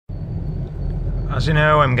As you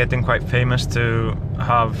know, I'm getting quite famous to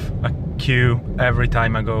have a queue every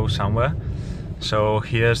time I go somewhere. So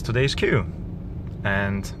here's today's queue,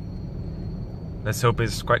 and let's hope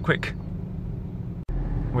it's quite quick.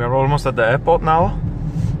 We are almost at the airport now.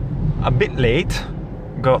 A bit late.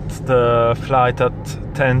 Got the flight at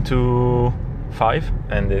 10 to 5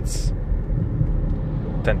 and it's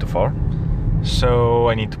 10 to 4. So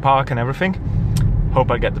I need to park and everything.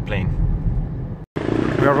 Hope I get the plane.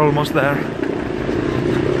 We are almost there.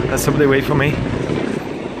 Let's hope they wait for me.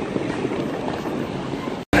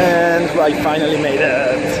 And I finally made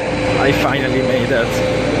it. I finally made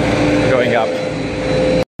it. Going up.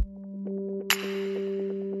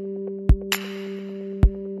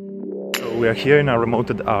 So we are here in a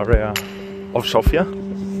remote area of Sofia.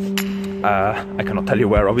 I cannot tell you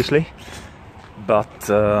where, obviously, but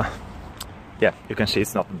yeah, you can see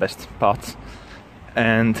it's not the best part.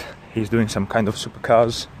 And he's doing some kind of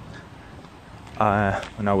supercars.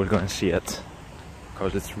 Now we'll go and see it,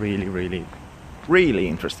 because it's really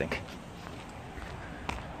interesting.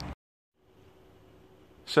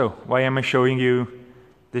 So, why am I showing you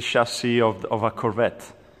this chassis of a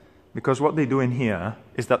Corvette? Because what they do in here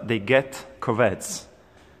is that they get Corvettes,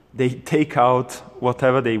 they take out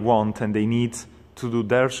whatever they want and they need to do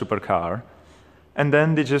their supercar, and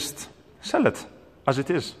then they just sell it as it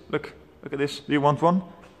is. Look at this. Do you want one?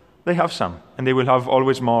 They have some, and they will have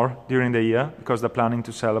always more during the year, because they're planning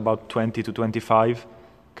to sell about 20 to 25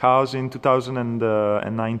 cars in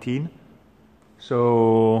 2019.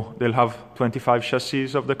 So they'll have 25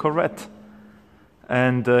 chassis of the Corvette.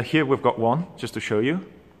 And here we've got one, just to show you.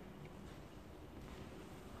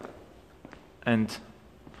 And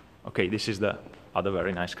okay, this is the other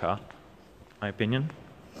very nice car, my opinion.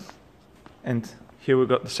 And here we've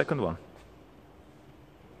got the second one.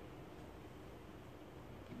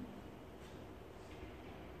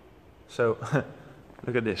 So,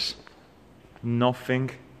 look at this.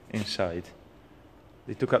 Nothing inside.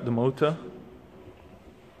 They took out the motor,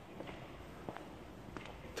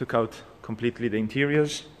 took out completely the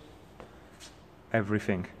interiors,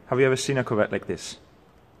 everything. Have you ever seen a Corvette like this?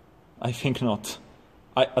 I think not.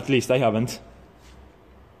 At least I haven't.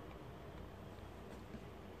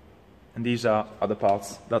 And these are other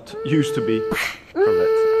parts that used to be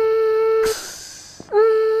Corvette.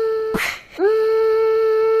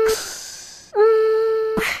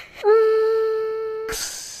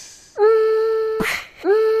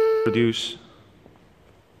 Produce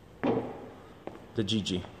the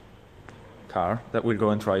GIGI car that we'll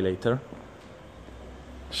go and try later.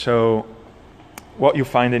 So what you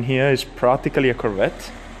find in here is practically a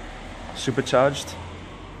Corvette, supercharged,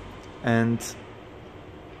 and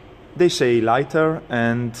they say lighter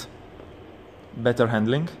and better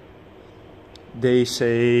handling. They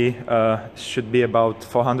say should be about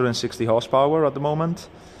 460 horsepower at the moment,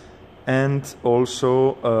 and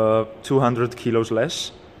also 200 kilos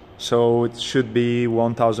less. So it should be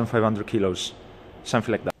 1,500 kilos,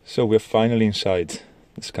 something like that. So we're finally inside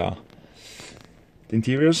this car. The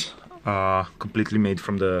interiors are completely made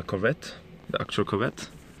from the Corvette, the actual Corvette.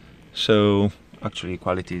 So actually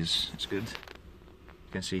quality is good.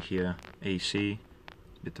 You can see here AC,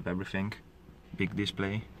 bit of everything, big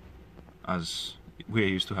display, as we're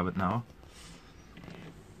used to have it now.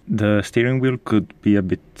 The steering wheel could be a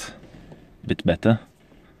bit better.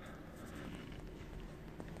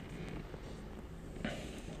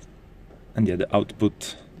 And yeah, the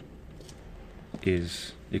output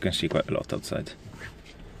is, you can see quite a lot outside.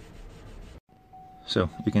 So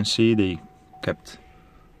you can see they kept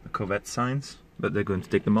the Corvette signs, but they're going to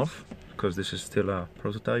take them off because this is still a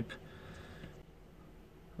prototype.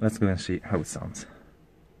 Let's go and see how it sounds.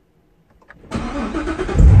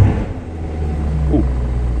 Ooh,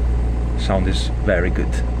 sound is very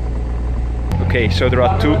good. Okay, so there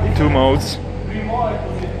are two modes.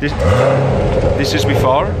 This is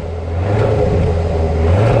before.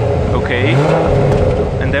 Okay,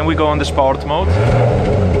 and then we go on the sport mode.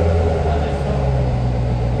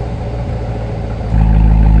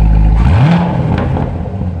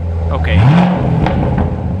 Okay,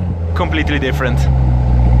 completely different.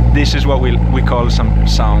 This is what we call some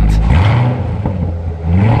sound.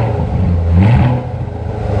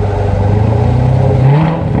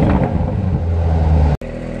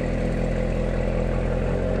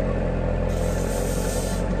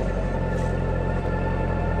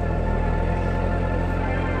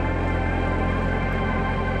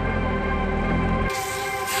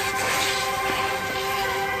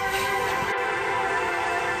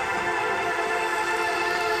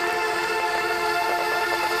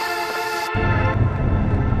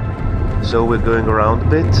 So we're going around a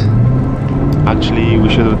bit. Actually, we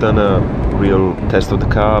should have done a real test of the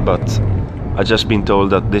car, but I've just been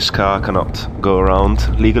told that this car cannot go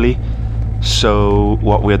around legally. So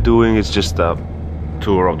what we're doing is just a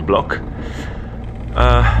tour of the block.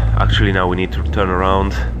 Actually now we need to turn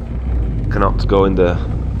around. Cannot go in the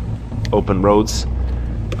open roads.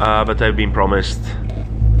 But I've been promised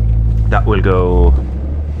that we'll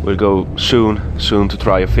go soon to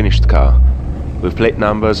try a finished car with plate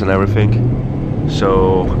numbers and everything.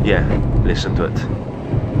 So yeah, listen to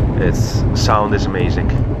it. Its sound is amazing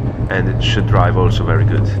and it should drive also very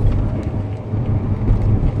good.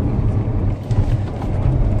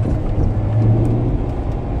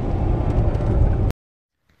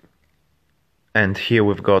 And here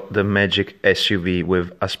we've got the magic SUV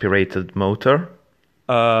with aspirated motor,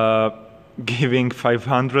 giving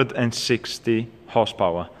 560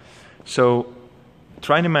 horsepower. So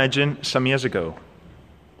try and imagine some years ago,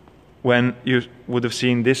 when you would have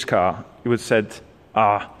seen this car, you would have said,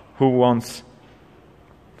 who wants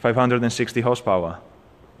 560 horsepower?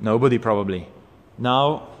 Nobody probably.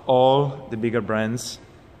 Now all the bigger brands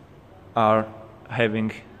are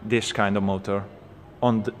having this kind of motor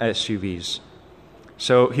on the SUVs.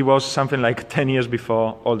 So he was something like 10 years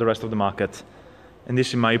before all the rest of the market. And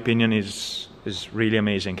this, in my opinion, is really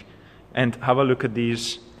amazing. And have a look at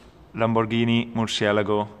these Lamborghini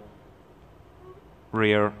Murcielago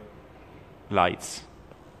rear lights.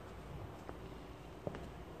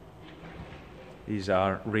 These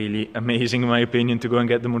are really amazing, in my opinion, to go and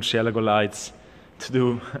get the Murcielago lights to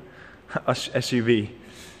do a SUV.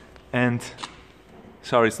 And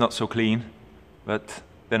sorry, it's not so clean, but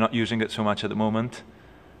they're not using it so much at the moment.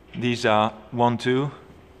 These are 1-2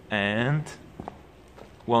 and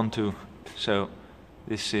 1-2. So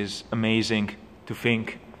this is amazing to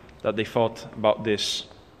think that they thought about this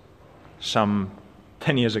some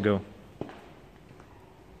 10 years ago.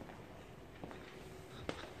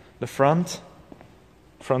 The front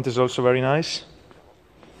is also very nice.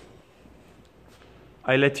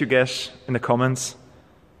 I let you guess in the comments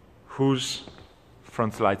whose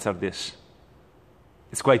front lights are this.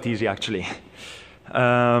 It's quite easy actually.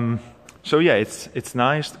 So yeah, it's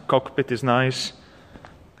nice. The cockpit is nice.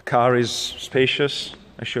 The car is spacious.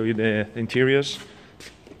 I show you the interiors.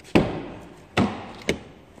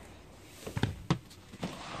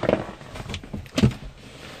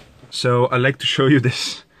 So I like to show you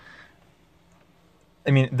this.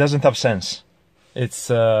 I mean, it doesn't have sense. It's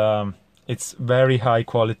very high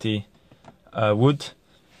quality wood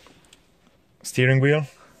steering wheel.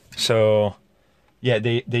 So yeah,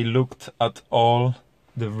 they looked at all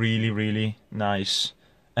the really nice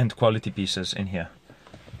and quality pieces in here.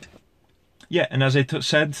 Yeah, and as I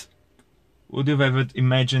said, would you have ever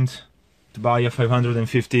imagined to buy a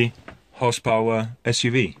 550 horsepower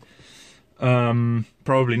SUV?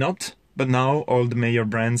 Probably not, but now all the major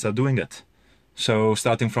brands are doing it. So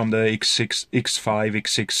starting from the X6, X5,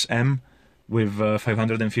 X6M with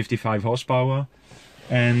 555 horsepower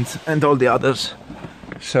and all the others.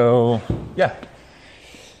 So yeah,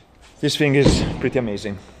 this thing is pretty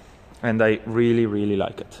amazing and I really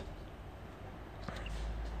like it.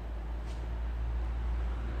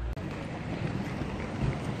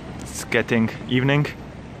 It's getting evening.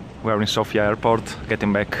 We're in Sofia airport,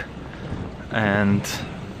 getting back, and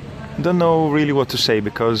don't know really what to say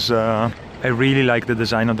because I really like the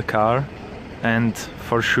design of the car, and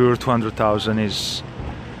for sure 200,000 is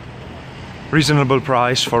reasonable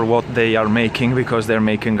price for what they are making, because they're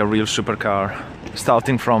making a real supercar,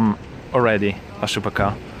 starting from already a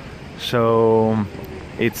supercar. So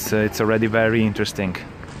it's already very interesting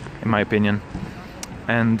in my opinion.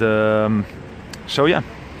 And so yeah,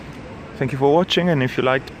 thank you for watching, and if you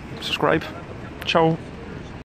liked, subscribe. Ciao.